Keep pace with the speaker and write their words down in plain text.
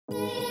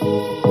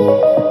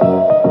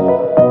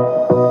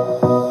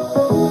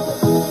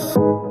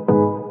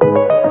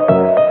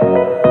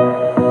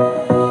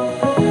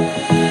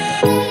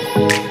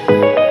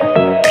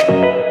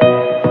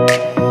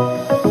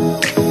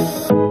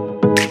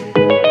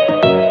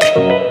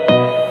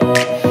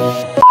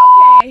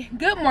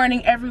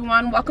morning,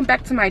 everyone. Welcome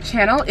back to my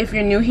channel. If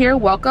you're new here,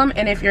 welcome,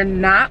 and if you're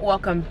not,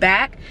 welcome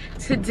back.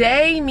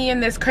 Today, me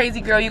and this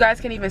crazy girl, you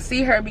guys can't even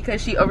see her because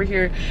she over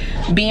here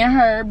being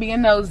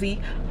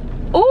nosy.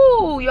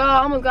 Ooh, y'all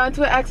almost got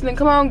into an accident.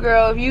 Come on,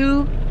 girl. If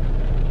you...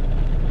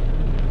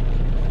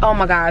 Oh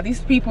my god,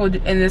 these people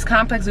in this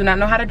complex do not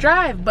know how to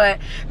drive. But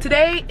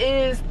today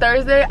is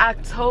Thursday,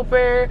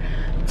 October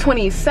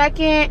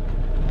 22nd,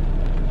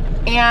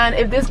 and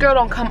if this girl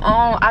don't come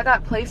on, I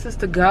got places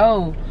to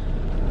go.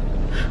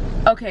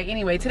 Okay,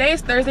 anyway, today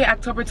is Thursday,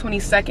 October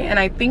 22nd, and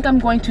I think I'm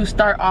going to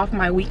start off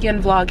my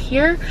weekend vlog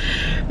here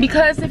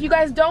because if you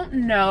guys don't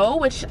know,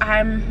 which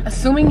I'm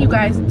assuming you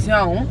guys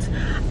don't,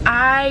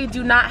 I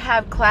do not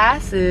have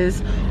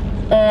classes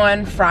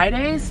on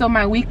Fridays, so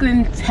my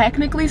weekend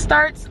technically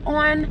starts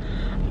on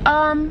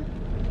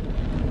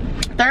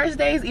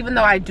Thursdays, even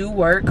though I do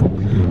work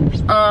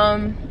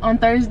on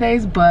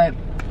Thursdays. But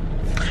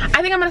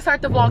I think I'm gonna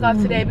start the vlog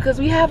off today because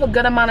we have a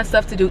good amount of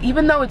stuff to do,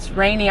 even though it's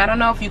raining. I don't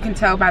know if you can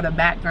tell by the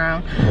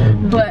background,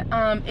 but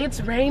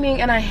it's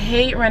raining and I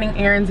hate running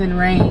errands in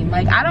rain.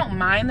 Like, I don't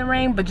mind the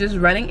rain, but just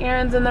running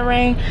errands in the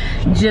rain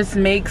just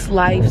makes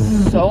life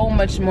so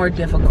much more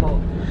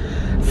difficult.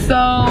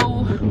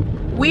 So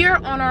we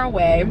are on our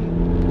way,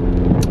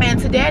 and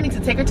today I need to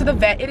take her to the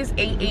vet. It is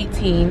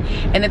 8:18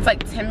 and it's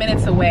like 10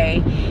 minutes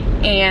away,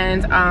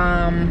 and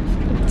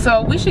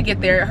so we should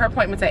get there. Her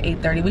appointment's at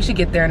 8:30. We should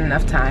get there in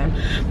enough time,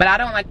 but I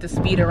don't like to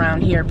speed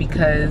around here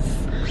because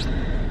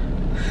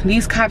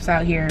these cops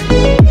out here.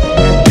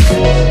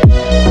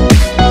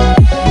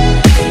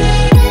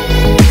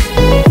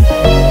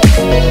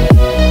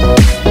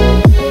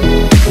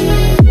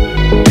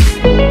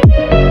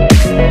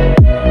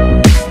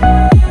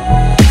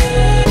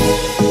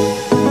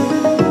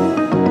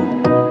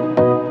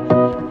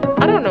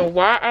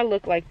 I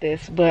look like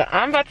this, but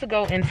I'm about to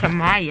go into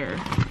Meijer.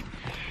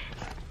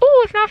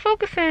 Oh, it's not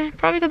focusing,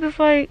 probably because it's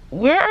like,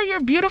 where are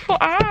your beautiful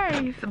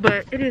eyes?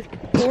 But it is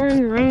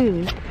pouring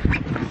rain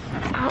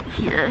out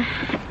here,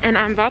 and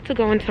I'm about to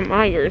go into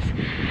Meijer's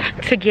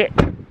to get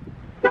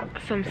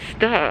some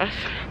stuff.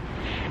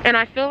 And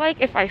I feel like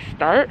if I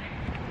start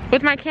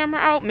with my camera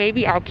out,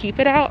 maybe I'll keep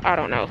it out. I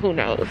don't know, who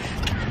knows.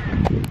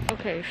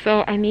 Okay,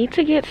 so I need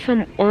to get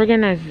some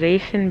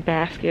organization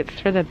baskets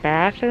for the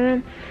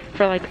bathroom,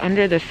 for like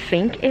under the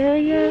sink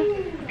area,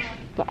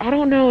 but I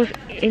don't know if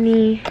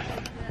any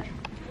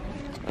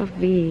of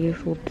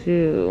these will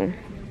do.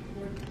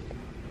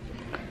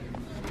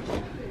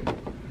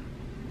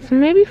 So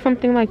maybe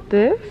something like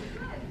this,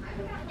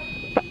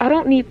 but I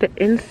don't need the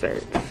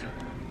inserts,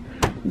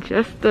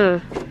 just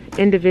the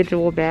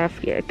individual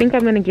basket. I think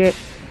I'm gonna get,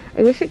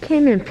 I wish it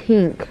came in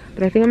pink,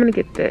 but I think I'm gonna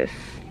get this.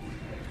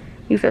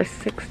 These are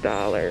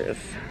 $6.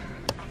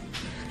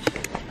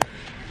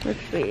 Let's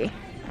see.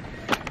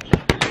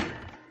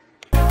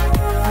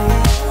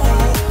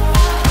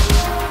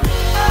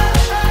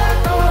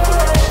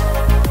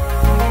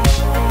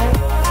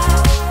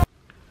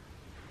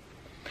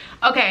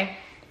 Okay,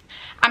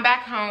 I'm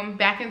back home,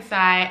 back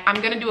inside.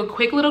 I'm gonna do a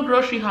quick little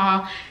grocery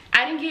haul.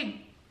 I didn't get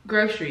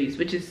groceries,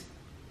 which is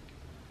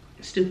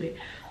stupid,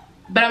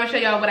 but I'm gonna show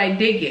y'all what I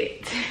did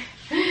get.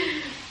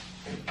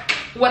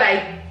 What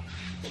I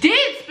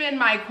did spend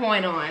my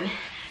coin on.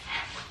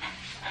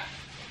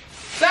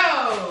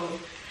 So,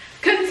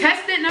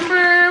 contestant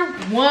number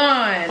 1,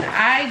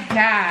 I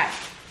got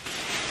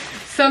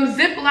some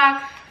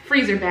Ziploc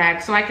freezer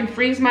bags so I can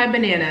freeze my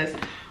bananas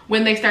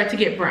when they start to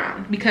get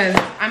brown, because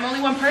I'm only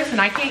one person,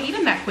 I can't eat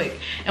them that quick.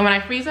 And when I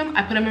freeze them,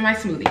 I put them in my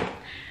smoothie.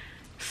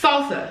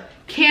 Salsa,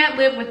 can't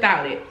live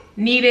without it.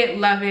 Need it,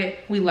 love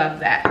it, we love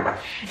that.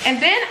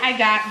 And then I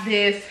got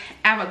this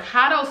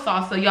avocado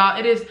salsa, y'all.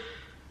 It is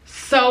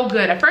so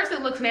good. At first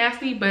it looks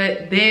nasty,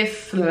 but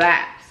this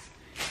slaps.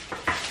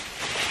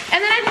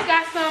 And then I just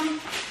got some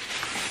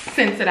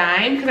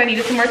Sensodyne because I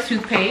needed some more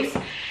toothpaste.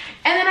 And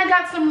then I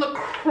got some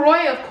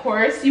LaCroix, of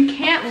course. You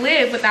can't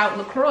live without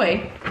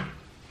LaCroix.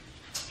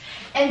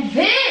 And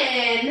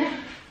then,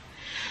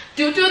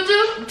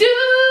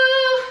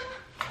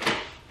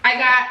 I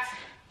got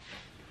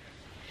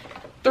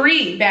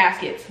 3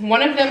 baskets.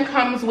 One of them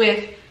comes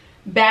with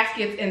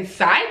baskets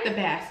inside the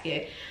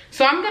basket.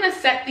 So I'm gonna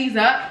set these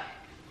up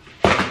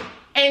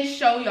and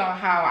show y'all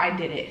how I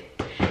did it.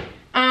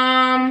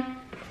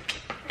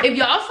 If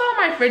y'all saw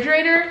my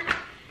refrigerator,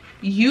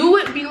 you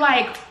would be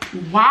like,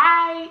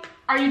 why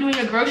are you doing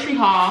a grocery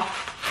haul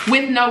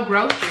with no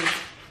groceries?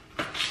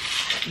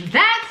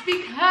 That's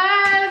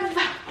because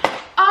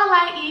all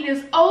I eat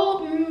is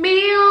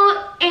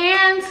oatmeal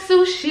and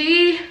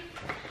sushi.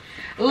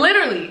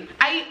 Literally,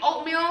 I eat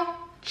oatmeal,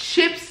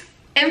 chips,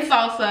 and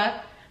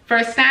salsa for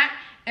a snack,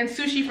 and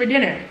sushi for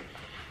dinner.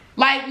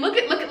 Like, look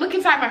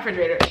inside my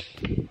refrigerator.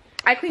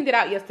 I cleaned it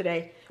out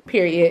yesterday,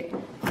 period.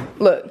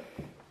 Look,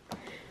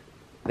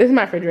 this is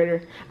my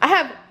refrigerator. I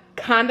have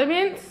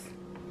condiments.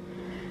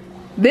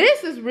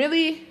 This is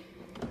really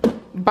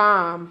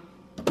bomb.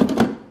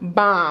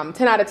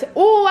 10 out of 10.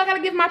 Oh, I gotta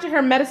give Matcha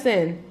her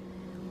medicine.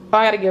 Oh,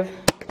 I gotta give,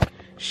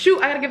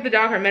 Shoot, I gotta give the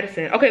dog her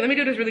medicine. Okay, let me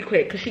do this really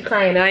quick because she's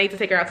crying and I need to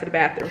take her out to the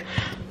bathroom.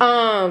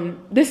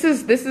 This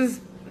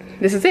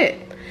is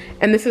it.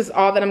 And this is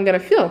all that I'm gonna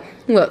feel.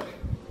 Look.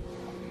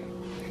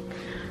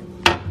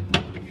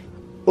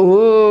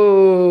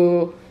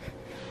 Ooh.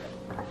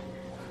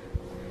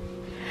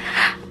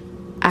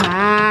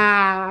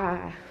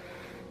 Ah.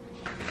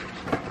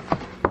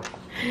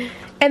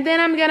 And then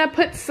I'm gonna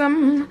put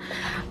some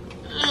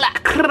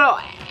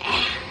LaCroix.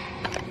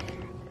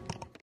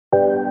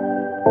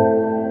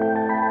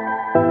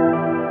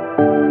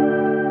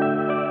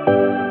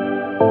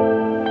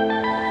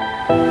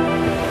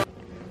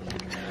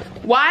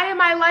 Why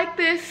am I like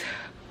this?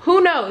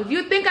 Who knows?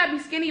 You'd think I'd be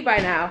skinny by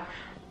now.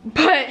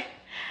 But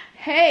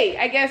hey,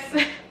 I guess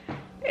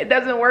it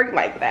doesn't work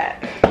like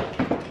that.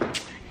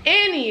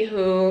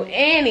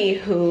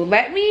 Anywho,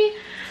 let me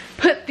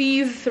put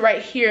these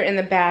right here in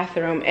the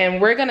bathroom and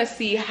we're gonna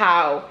see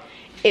how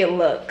it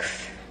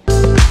looks.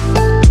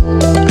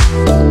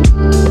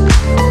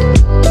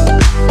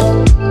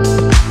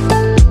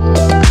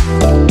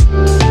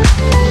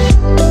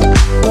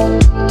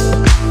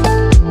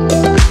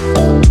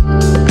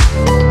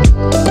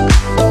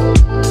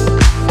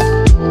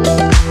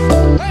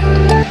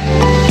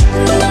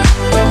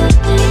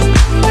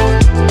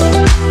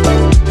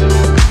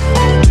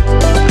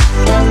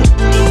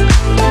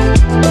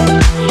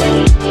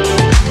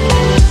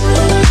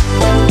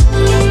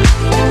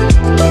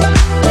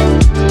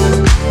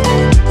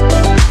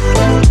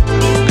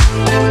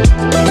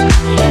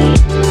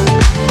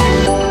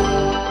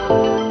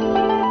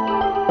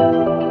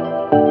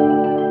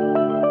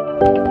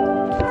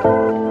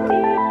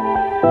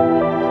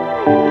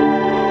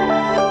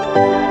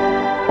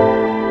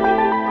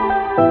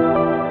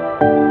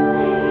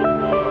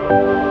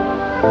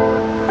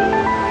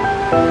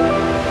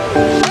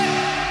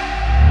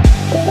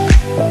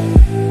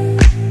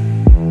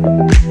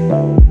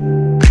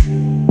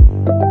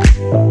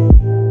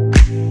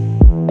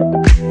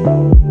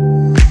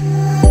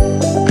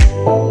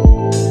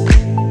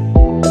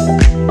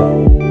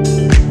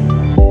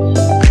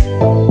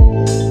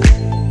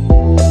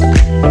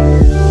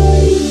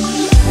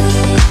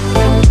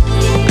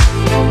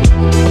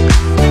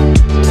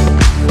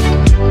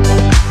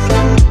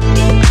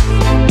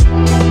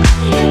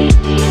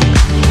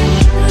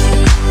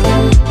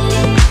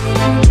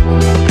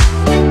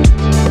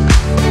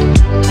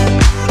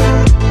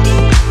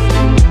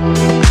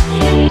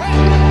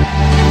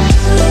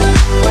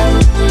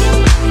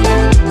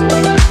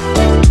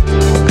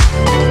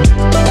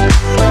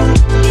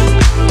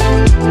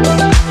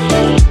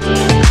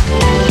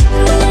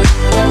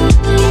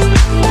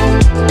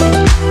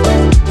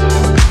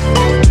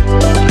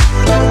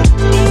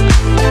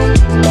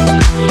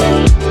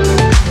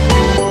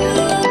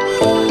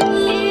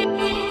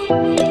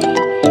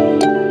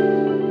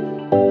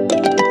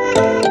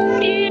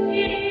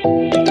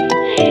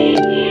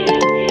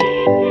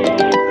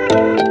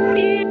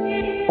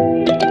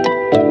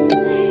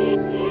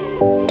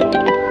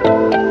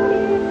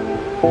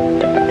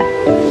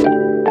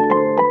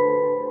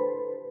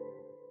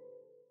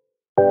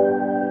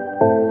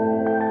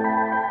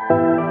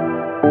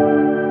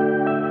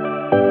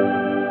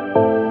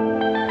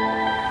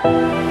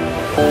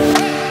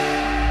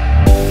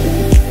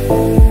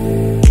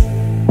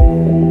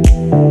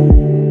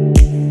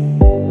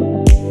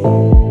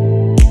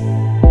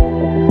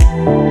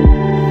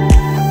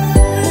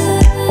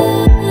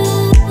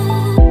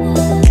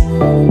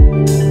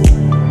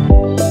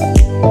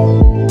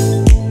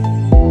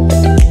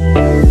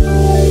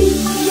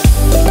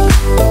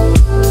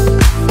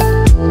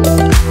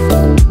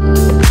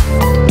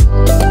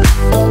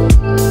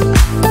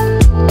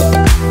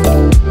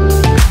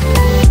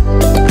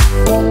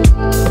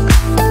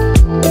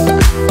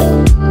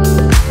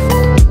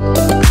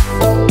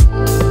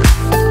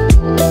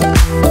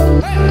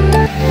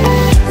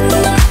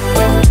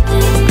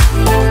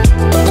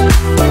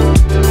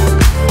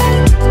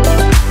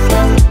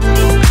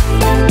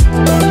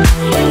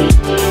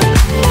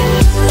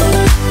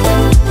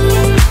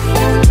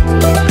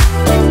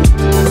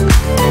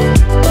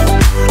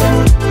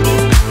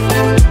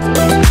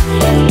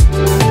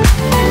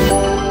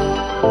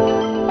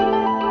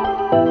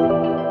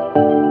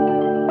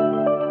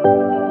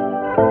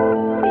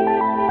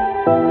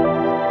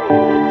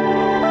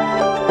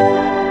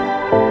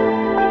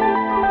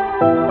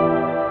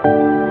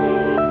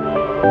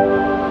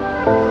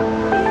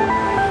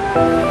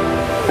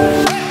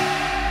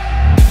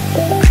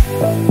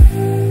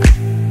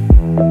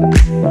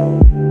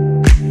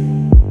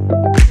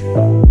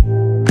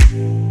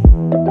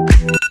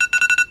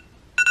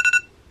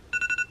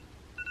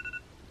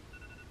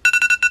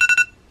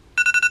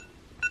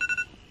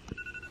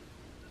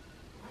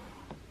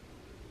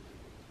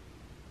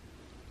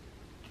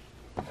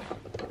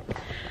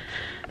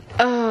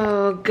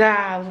 Oh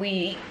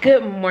golly,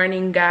 good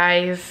morning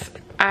guys.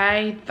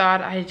 I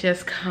thought I'd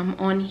just come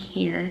on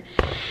here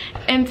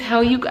and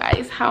tell you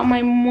guys how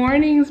my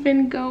morning's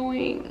been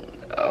going.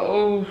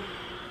 Oh,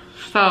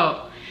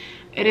 so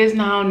it is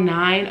now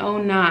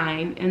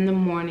 9:09 in the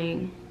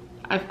morning.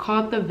 I've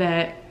called the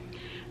vet.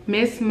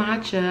 Miss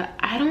Matcha,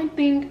 I don't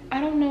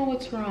know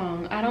what's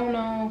wrong. I don't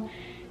know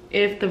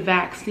if the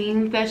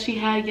vaccines that she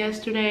had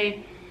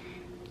yesterday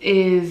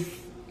is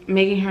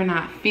making her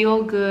not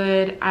feel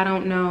good. I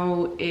don't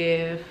know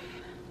if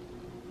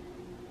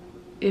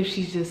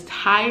she's just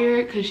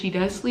tired, because she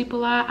does sleep a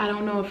lot. I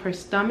don't know if her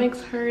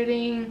stomach's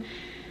hurting.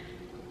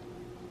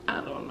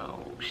 I don't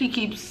know. She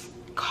keeps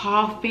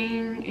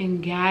coughing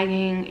and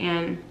gagging,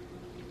 and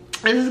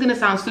this is gonna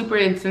sound super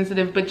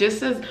insensitive, but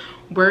just as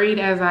worried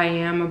as I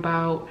am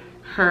about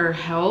her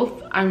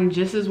health, I'm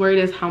just as worried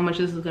as how much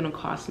this is gonna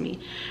cost me,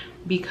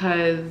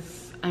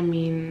 because I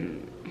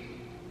mean,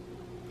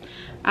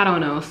 I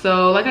don't know.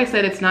 So like I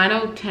said, it's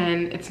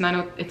 9:10. It's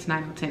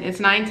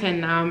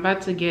 9:10 now. I'm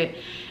about to get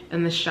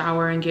in the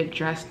shower and get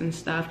dressed and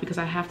stuff, because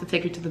I have to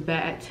take her to the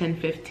vet at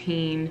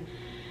 10:15.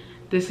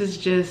 This is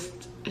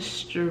just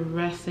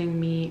stressing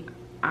me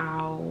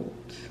out,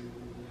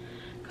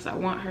 because I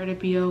want her to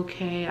be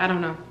okay. I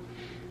don't know.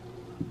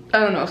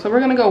 So we're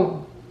gonna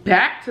go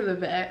back to the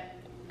vet,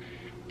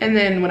 and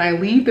then when I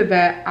leave the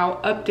vet,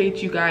 I'll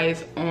update you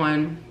guys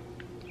on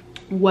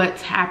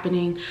what's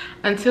happening.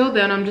 Until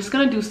then, I'm just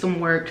gonna do some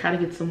work, try to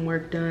get some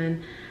work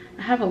done.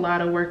 I have a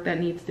lot of work that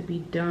needs to be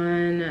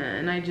done,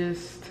 and I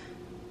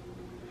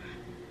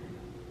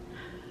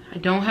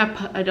don't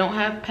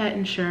have pet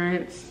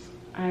insurance.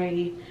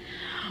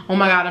 Oh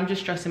my god, I'm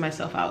just stressing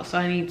myself out. So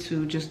I need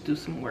to just do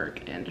some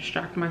work and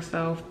distract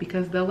myself,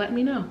 because they'll let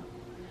me know.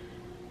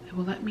 They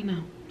will let me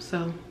know.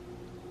 So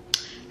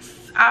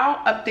I'll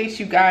update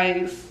you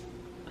guys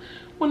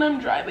when I'm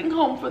driving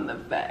home from the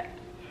vet.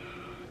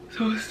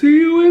 So see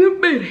you in a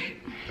minute.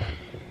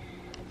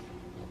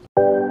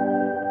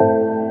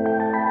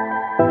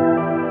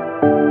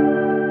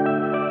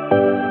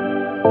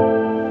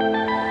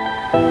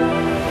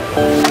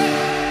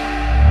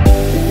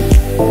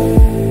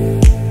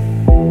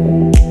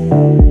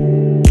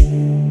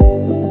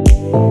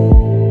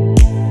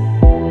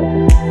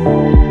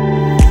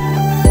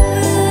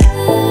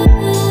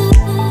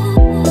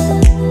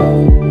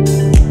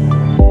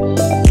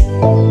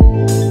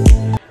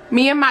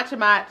 Me and Matcha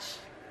Match.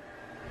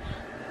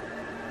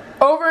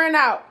 Over and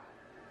out.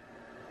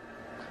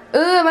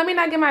 Ugh, let me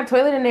not get my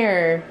toilet in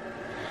there.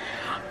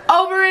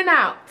 Over and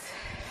out.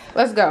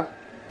 Let's go.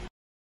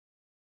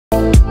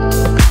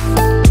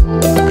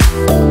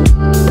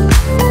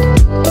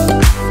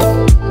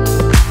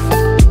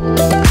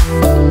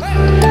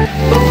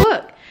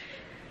 Look.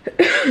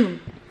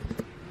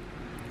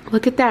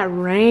 Look at that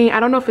rain. I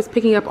don't know if it's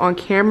picking up on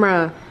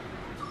camera,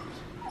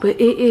 but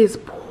it is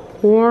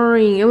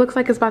pouring. It looks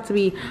like it's about to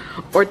be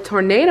a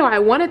tornado. I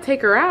want to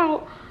take her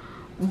out,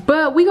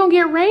 but we gonna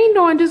get rained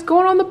on just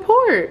going on the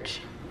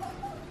porch.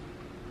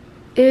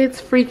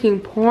 It's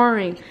freaking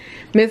pouring.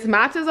 Miss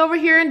Matcha's over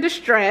here in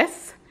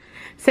distress.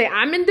 Say,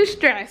 I'm in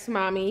distress,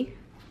 mommy.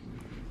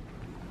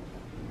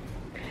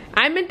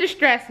 I'm in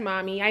distress,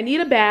 mommy. I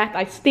need a bath.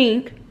 I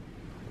stink.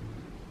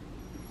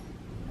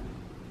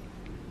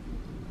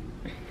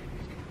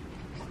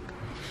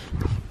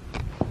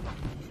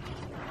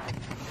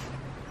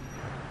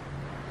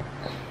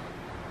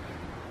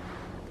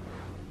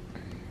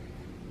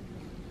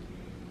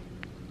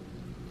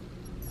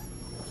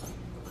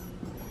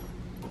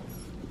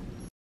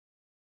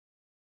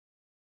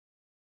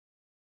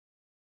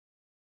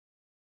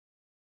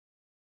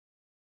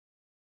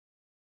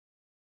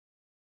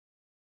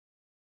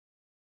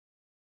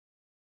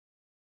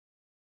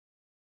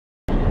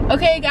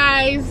 Okay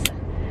guys,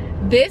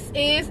 this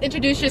is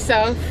introduce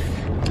yourself,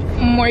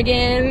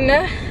 Morgan.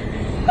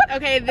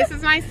 Okay, this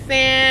is my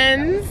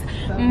Sans,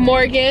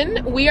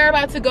 Morgan. We are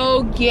about to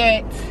go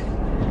get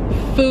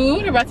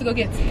food. We're about to go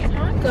get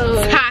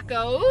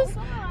tacos.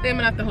 Then I'm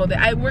gonna have to hold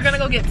it. We're gonna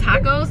go get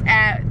tacos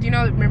at, do you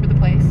know, remember the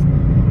place?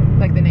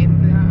 Like the name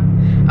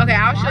of it? Okay,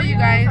 I'll show you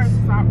guys.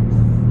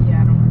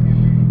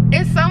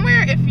 It's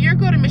somewhere, if you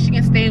go to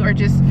Michigan State or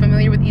just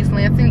familiar with East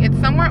Lansing, it's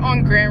somewhere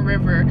on Grand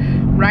River,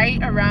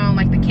 right around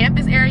like the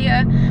campus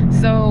area.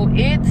 So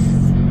it's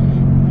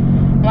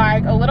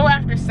like a little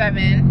after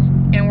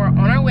 7 and we're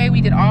on our way.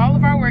 We did all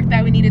of our work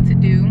that we needed to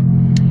do.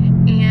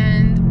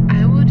 And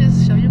I will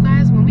just show you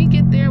guys when we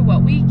get there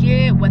what we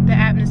get, what the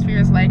atmosphere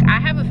is like. I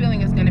have a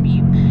feeling it's gonna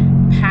be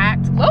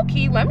packed. Low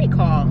key, let me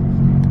call.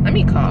 Yeah, I've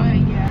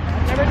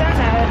never done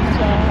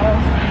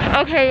that.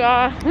 So. Okay,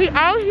 y'all, we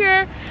out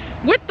here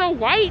with the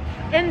whites,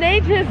 and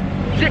they just,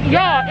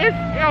 y'all, it's,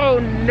 oh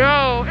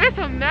no, it's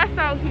a mess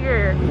out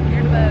here.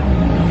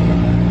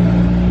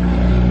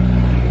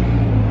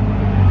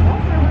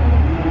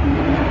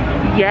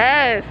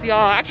 Yes,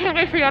 y'all, I can't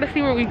wait for y'all to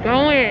see where we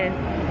going.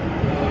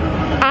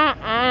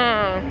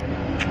 I'm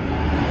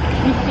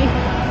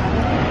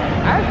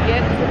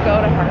scared to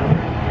go to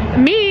her.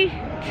 Me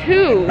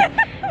too.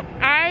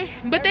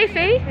 But they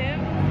say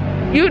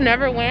you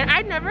never went.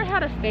 I never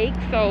had a fake,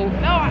 so.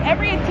 No,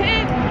 every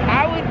attempt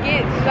I would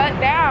get shut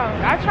down.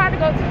 I tried to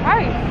go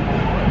twice.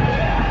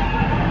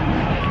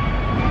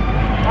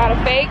 I had a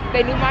fake.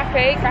 They knew my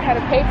fake. I had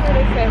a paper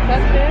that said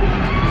husband.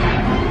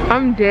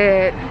 I'm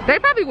dead. They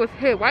probably was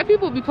hit. White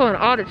people be pulling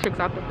all the tricks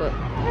out the book.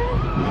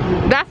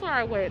 That's where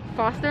I went.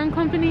 Foster and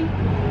Company.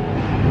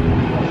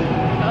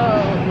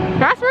 Oh.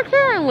 That's where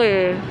Karen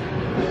lives.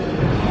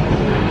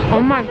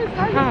 Oh my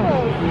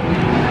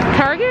god.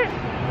 Target?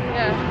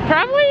 Yeah.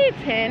 Probably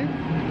 10.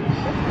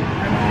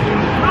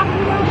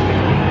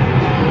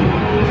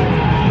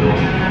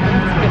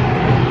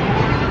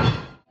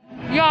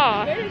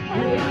 Y'all,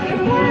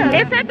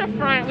 it's at the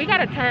front. We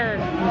gotta turn.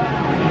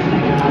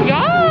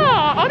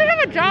 Y'all, oh, they have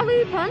a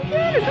Jolly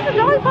Pumpkin? Is this a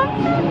Jolly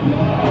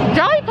Pumpkin?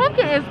 Jolly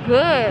Pumpkin is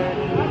good.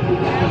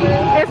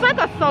 It's like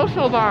a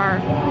social bar.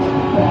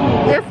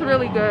 It's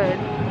really good.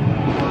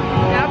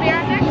 That'll be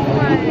our next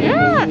one.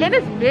 Yeah, and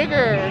it's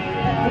bigger.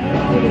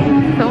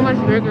 So much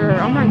bigger.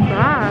 Oh my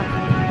god.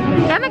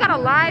 And they got a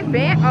live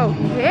band. Oh,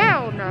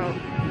 hell no.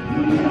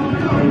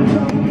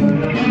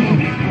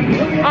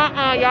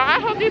 Y'all. I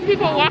hope these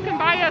people walking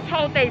by us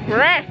hold their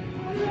breath.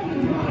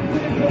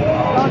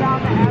 Go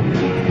down the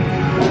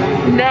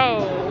avenue.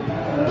 No.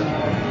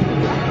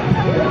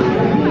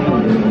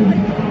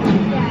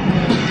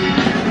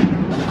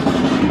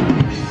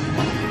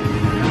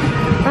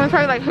 I'm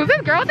probably like, who's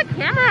this girl with the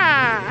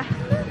camera?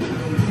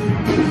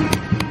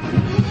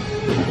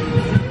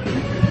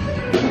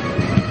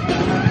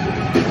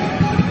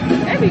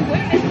 They be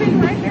witnessing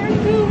right there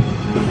too.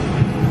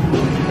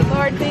 The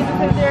Lord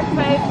Jesus is their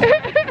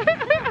faith.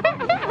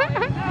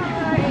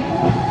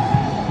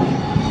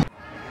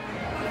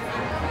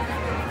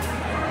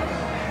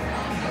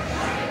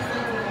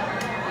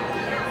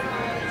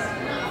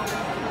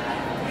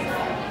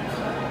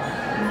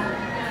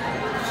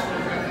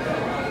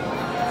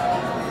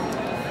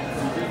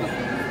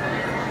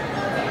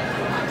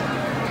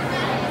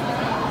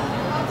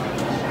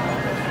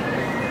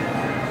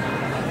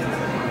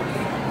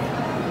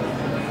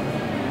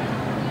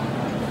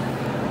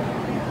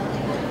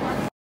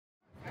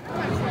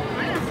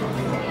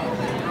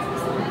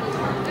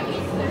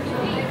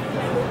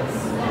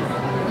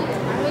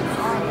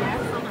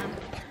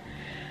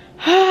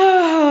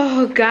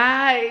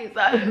 Guys,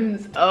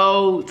 I'm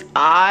so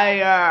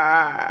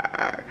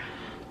tired.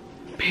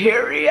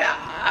 Period.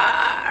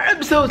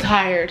 I'm so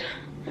tired.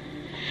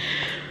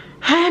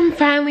 I'm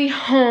finally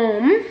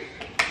home.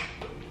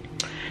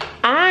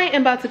 I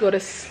am about to go to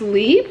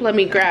sleep. Let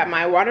me grab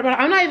my water bottle.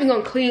 I'm not even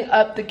gonna clean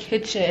up the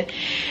kitchen.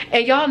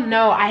 And y'all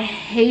know I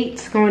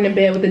hate going to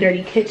bed with a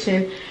dirty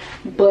kitchen,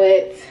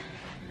 but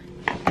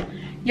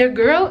your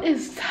girl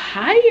is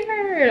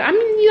tired. I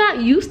mean, you're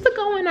not used to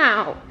going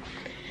out.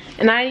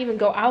 And I didn't even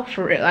go out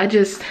for real. I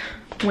just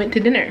went to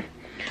dinner.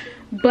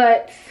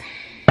 But,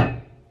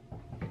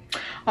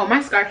 oh,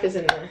 my scarf is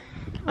in the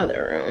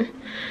other room.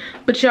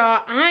 But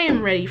y'all, I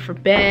am ready for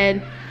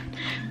bed.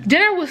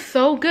 Dinner was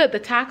so good. The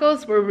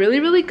tacos were really,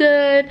 really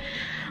good.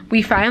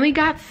 We finally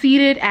got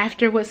seated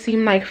after what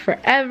seemed like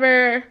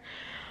forever.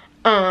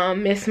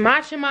 Miss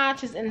Matcha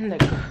Match is in the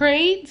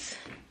crate.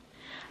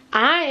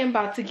 I am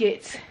about to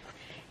get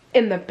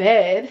in the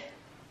bed.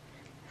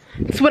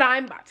 It's what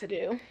I'm about to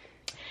do.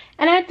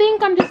 And I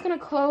think I'm just gonna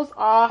close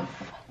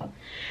off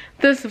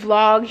this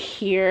vlog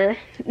here.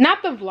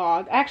 Not the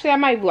vlog, actually I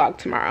might vlog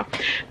tomorrow.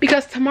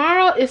 Because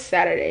tomorrow is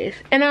Saturdays.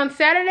 And on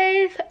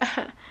Saturdays,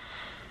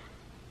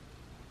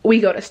 we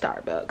go to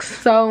Starbucks.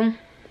 So,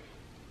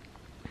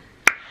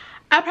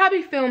 I'll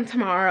probably film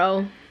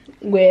tomorrow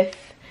with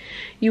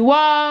you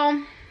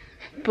all.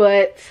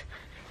 But,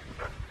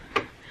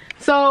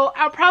 so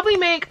I'll probably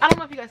make, I don't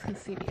know if you guys can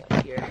see me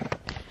up here.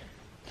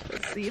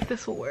 Let's see if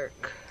this will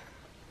work.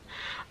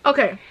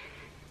 Okay.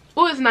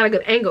 Oh, it's not a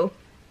good angle.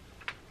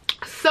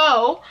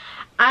 So,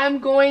 I'm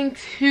going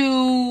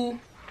to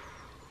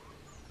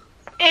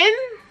end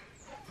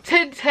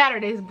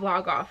Saturday's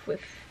vlog off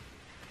with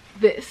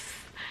this.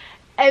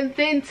 And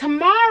then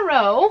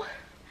tomorrow,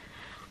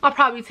 I'll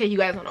probably take you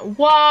guys on a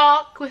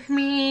walk with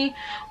me.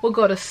 We'll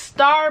go to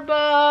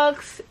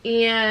Starbucks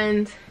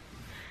and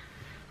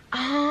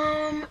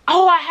oh,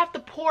 I have to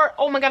pour,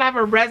 oh my god, I have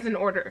a resin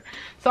order.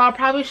 So I'll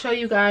probably show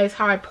you guys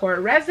how I pour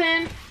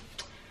resin.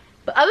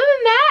 But other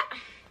than that,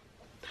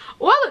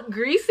 oh, I look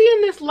greasy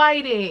in this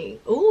lighting.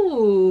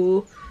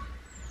 Ooh,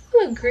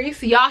 I look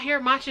greasy. Y'all hear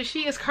Matcha,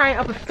 she is crying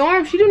up a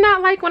storm. She do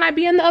not like when I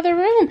be in the other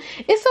room.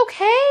 It's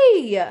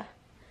okay.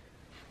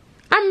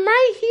 I'm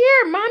right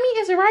here. Mommy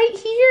is right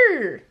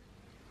here.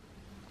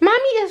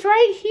 Mommy is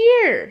right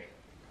here.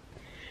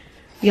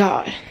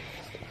 Y'all,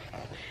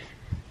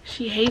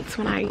 she hates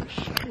when I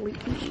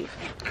leave.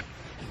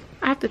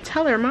 I have to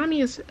tell her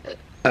mommy is,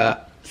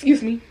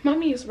 excuse me,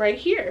 mommy is right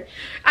here.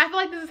 I feel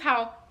like this is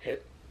how,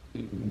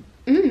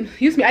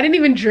 excuse me, I didn't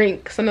even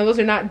drink, so no, those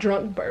are not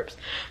drunk burps.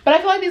 But I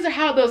feel like these are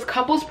how those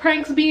couples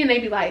pranks be, and they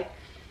be like,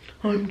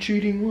 I'm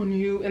cheating on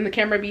you, and the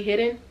camera be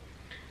hidden.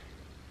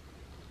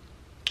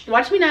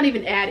 Watch me not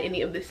even add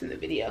any of this in the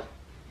video.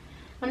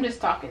 I'm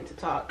just talking to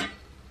talk.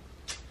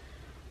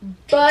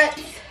 But,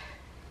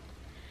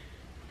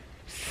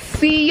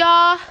 see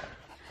y'all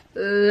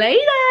later.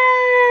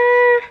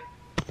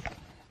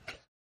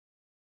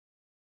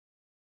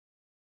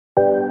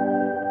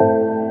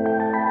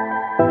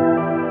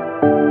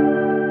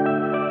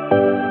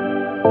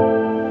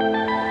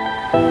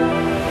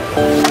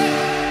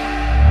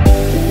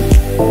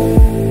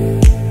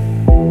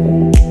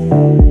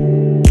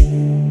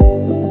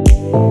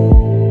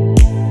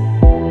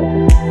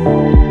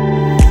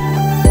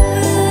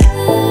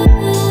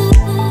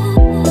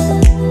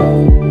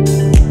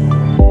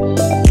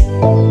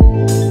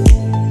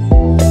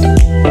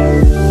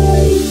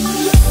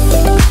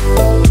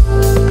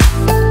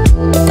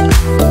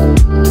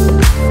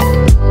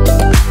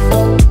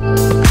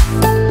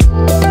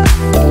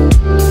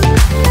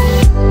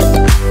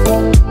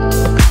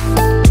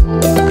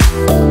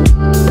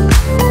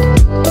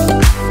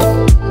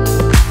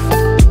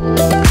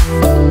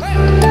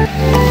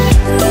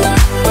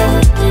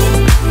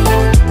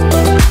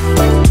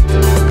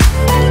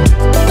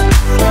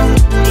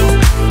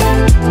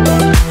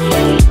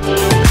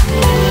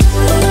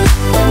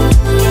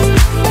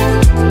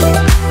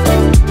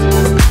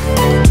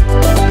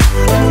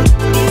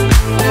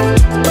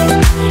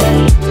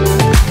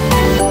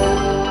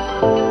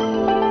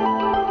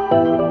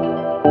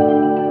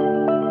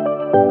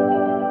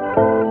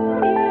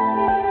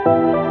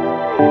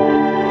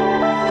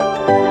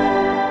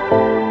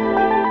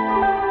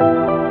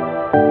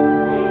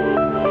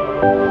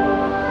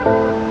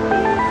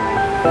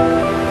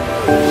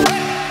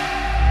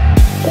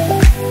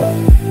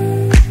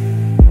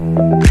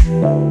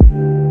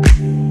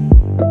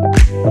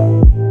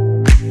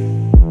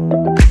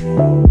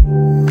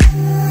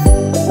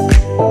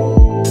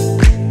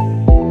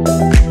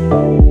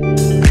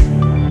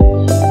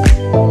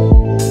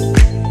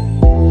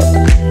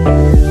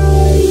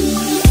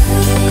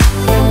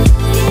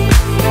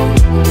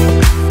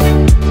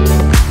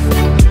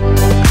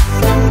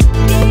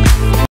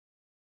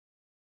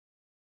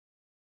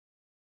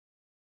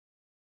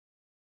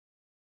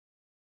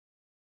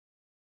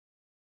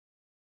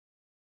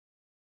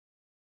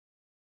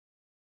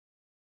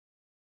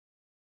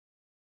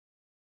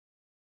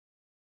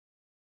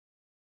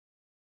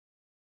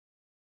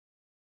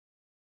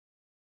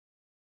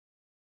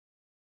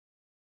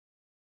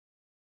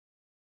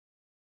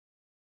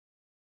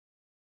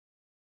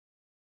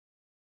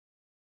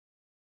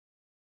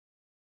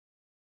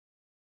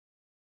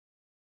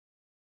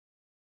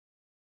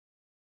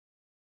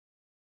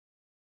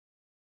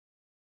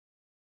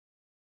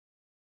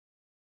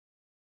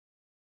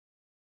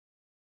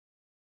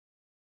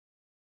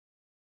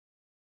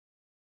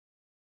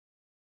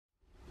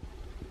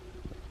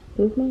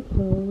 Here's my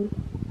code.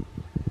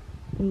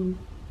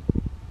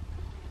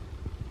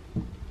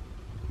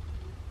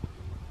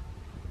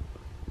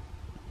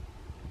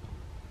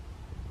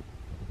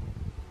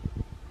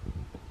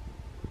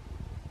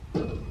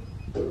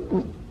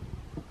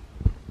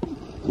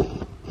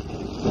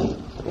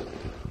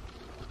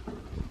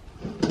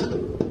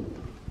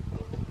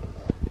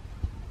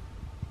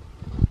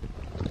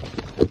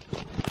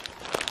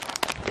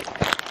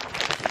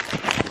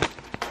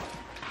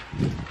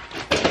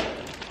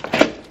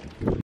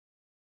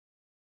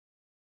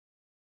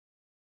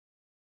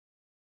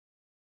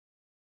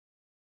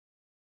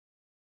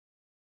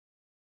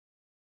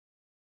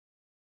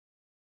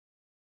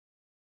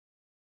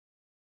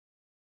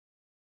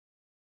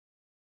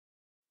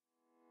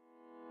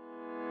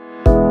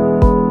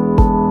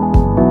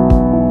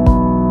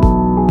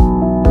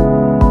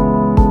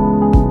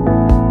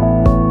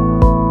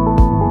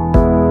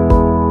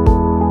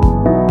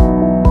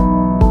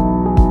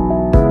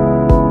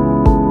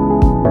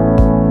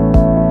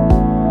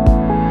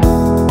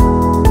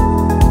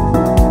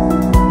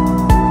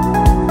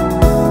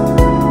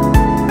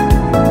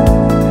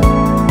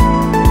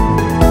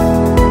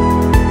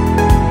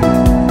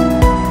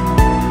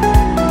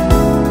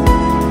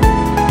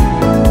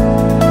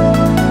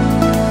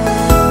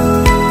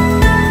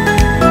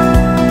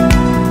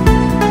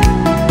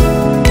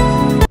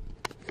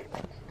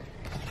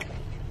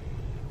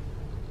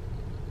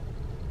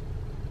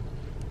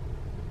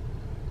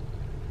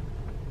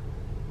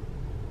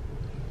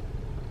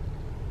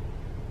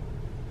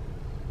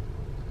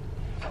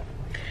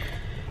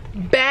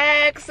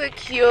 Bag secured.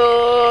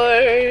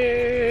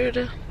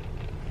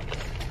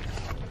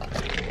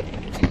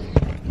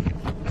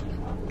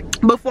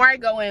 Before I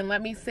go in,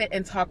 let me sit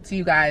and talk to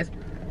you guys.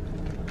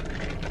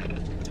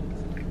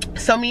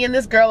 So me and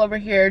this girl over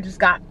here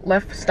just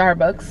left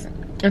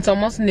Starbucks. It's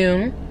almost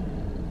noon.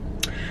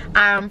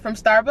 From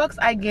Starbucks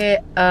I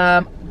get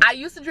I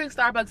used to drink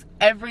Starbucks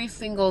every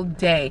single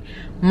day,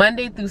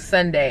 Monday through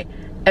Sunday,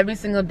 every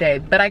single day,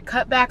 but I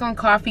cut back on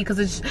coffee because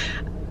it's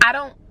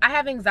I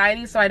have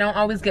anxiety, so I don't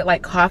always get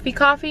like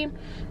coffee,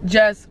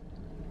 just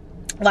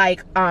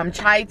like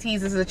chai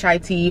teas. This is a chai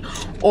tea,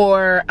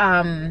 or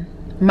matcha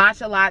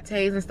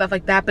lattes and stuff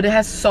like that, but it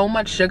has so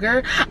much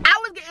sugar.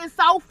 I was getting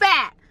so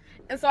fat,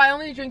 and so I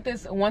only drink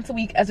this once a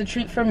week as a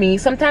treat for me.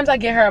 Sometimes I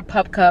get her a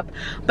pup cup,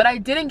 but I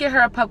didn't get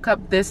her a pup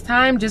cup this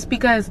time just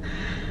because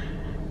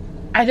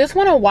I just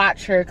want to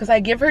watch her, because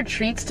I give her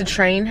treats to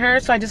train her,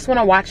 so I just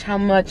want to watch how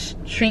much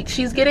treats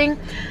she's getting.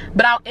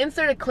 But I'll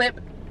insert a clip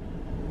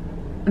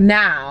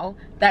now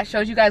that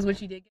shows you guys what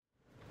she did.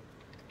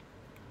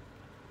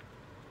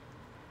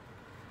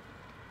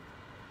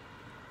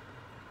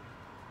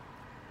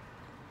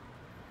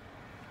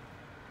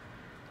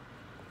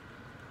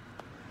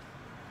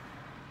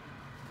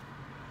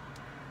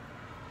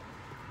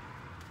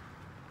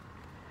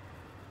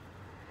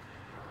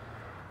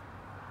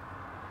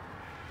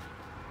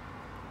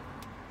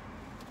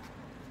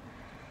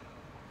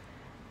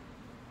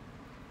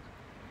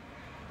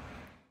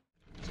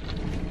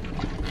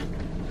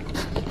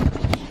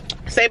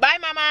 Say bye,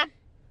 mama.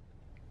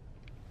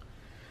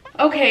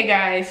 Okay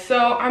guys,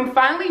 so I'm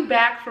finally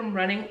back from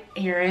running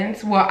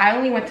errands. Well, I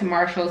only went to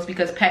Marshall's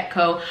because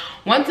Petco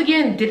once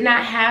again did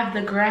not have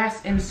the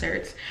grass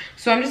inserts.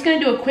 So I'm just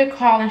gonna do a quick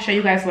haul and show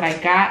you guys what I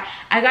got.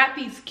 I got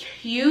these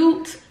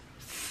cute,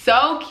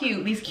 so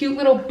cute, these cute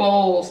little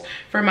bowls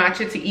for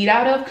Matcha to eat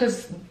out of,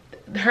 because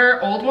her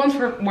old ones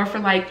were for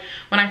like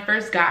when I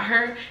first got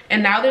her,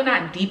 and now they're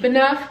not deep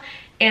enough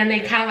and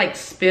they kind of like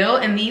spill,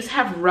 and these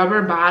have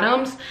rubber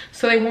bottoms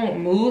so they won't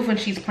move when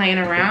she's playing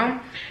around.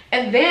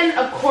 And then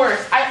of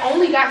course I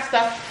only got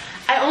stuff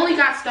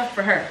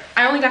for her.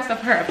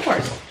 Of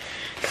course.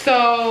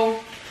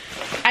 So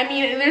I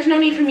mean, there's no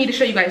need for me to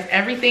show you guys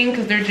everything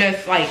because they're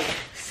just like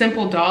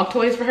simple dog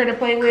toys for her to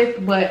play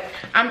with, but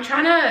I'm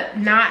trying to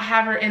not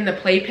have her in the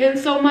playpen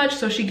so much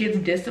so she gets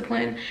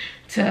disciplined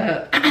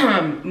to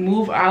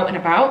move out and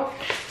about.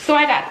 So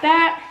I got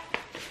that.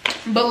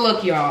 But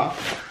look, y'all,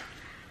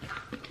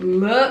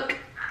 look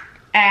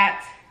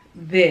at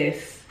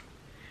this.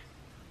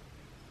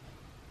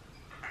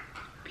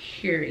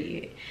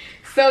 Period.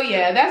 So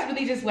yeah, that's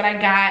really just what I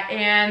got,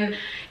 and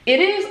it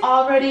is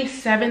already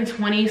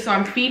 7:20, so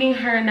I'm feeding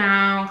her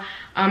now.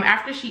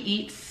 After she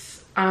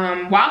eats,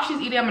 while she's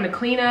eating, I'm gonna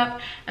clean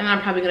up, and then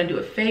I'm probably gonna do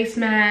a face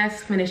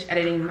mask, finish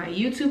editing my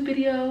YouTube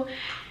video,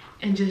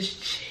 and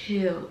just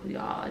chill,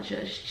 y'all,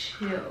 just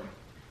chill.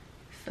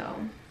 So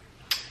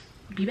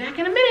be back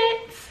in a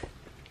minute.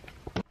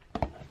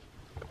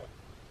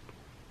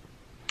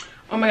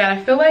 Oh my god,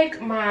 I feel like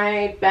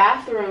my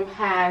bathroom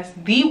has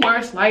the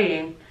worst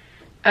lighting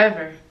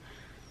ever.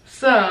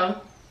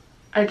 So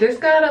I just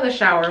got out of the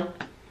shower.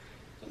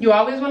 You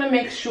always want to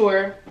make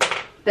sure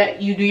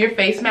that you do your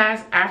face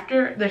mask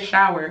after the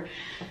shower.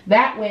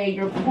 That way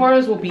your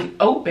pores will be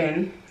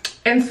open.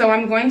 And so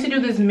I'm going to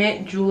do this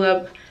mint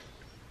julep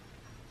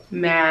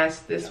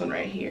mask, this one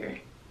right here.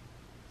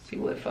 See,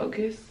 will it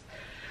focus?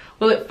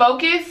 Will it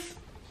focus?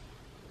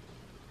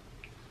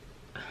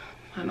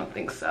 I don't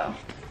think so.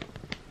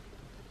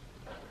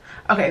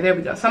 Okay, there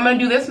we go. So I'm gonna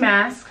do this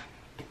mask.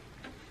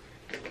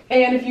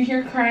 And if you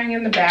hear crying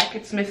in the back,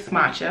 it's Miss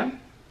Matcha.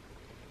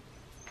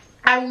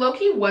 I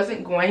low-key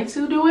wasn't going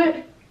to do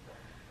it,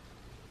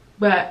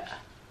 but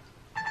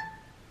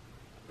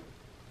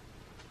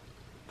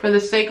for the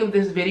sake of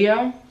this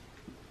video,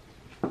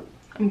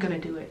 I'm gonna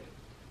do it.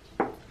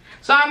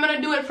 So I'm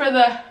gonna do it for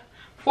the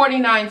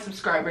 49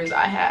 subscribers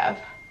I have.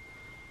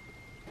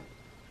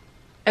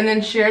 And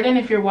then Sheridan,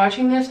 if you're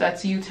watching this,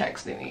 that's you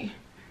texting me.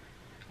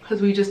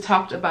 Because we just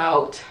talked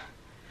about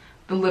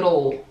the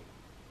little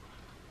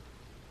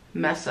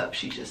mess up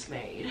she just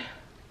made,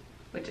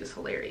 which is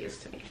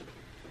hilarious to me.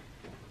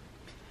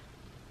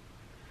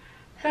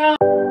 Hell.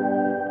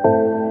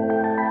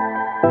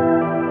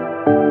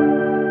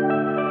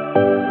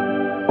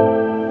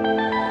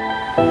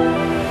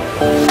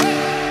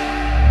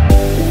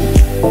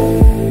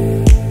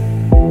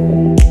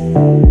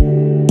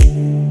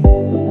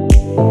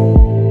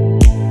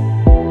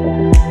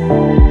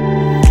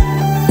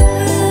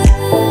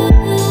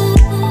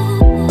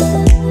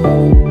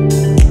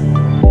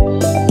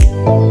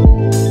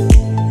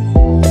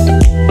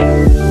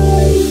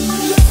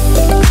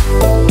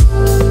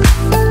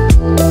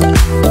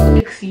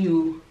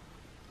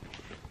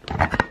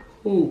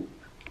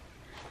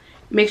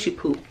 Makes you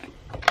poop,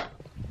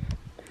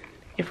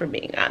 if we're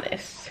being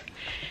honest.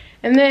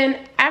 And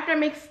then after I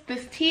mix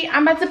this tea,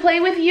 I'm about to play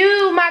with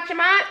you, Matcha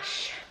Mach.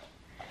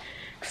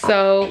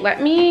 So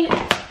let me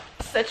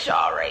set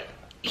y'all right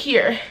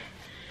here.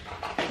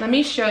 Let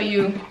me show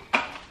you.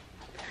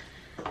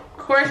 Of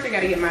course, I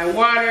gotta get my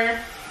water.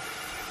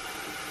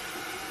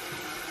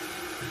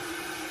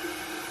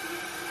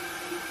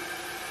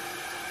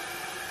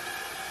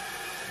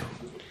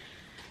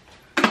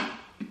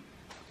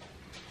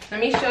 Let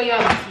me show y'all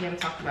the tea I'm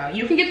talking about.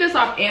 You can get this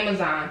off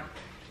Amazon.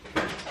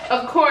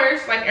 Of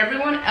course, like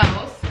everyone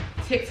else,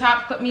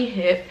 TikTok put me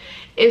hip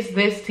is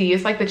this tea.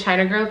 It's like the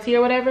China Girl tea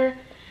or whatever.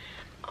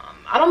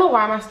 I don't know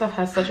why my stuff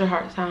has such a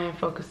hard time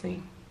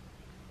focusing.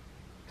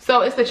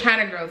 So it's the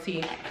China Girl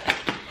tea.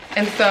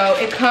 And so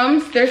it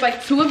comes, there's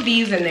like 2 of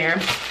these in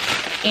there.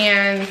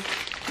 And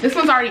this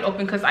one's already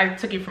open because I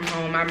took it from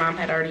home. My mom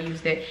had already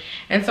used it.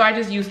 And so I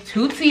just used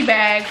 2 tea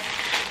bags.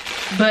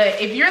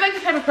 But if you're like the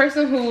type of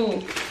person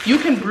who you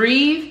can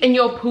breathe and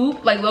you'll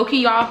poop, like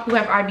low-key y'all who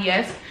have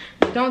IBS,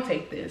 don't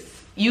take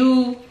this.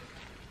 You'll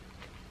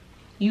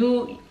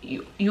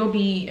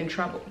be in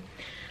trouble.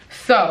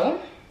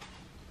 So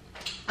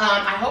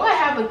I hope I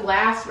have the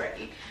glass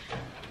ready.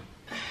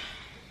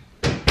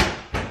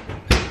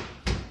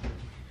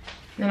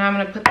 Then I'm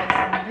gonna put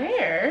that in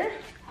there.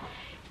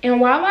 And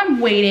while I'm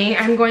waiting,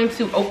 I'm going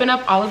to open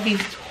up all of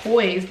these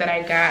toys that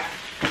I got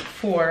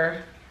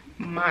for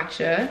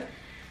Matcha.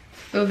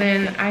 So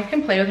then I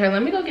can play with her.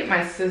 Let me go get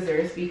my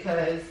scissors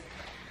because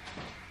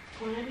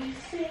let me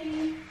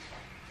see.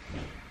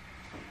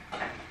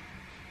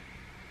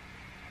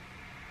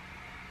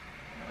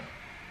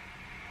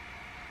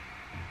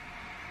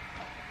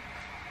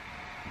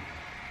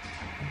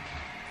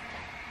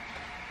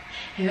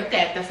 Hey, look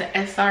at that, that's an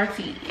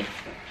SRT.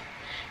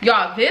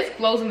 Y'all, this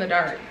glows in the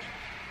dark.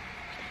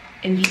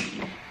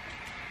 Indeed.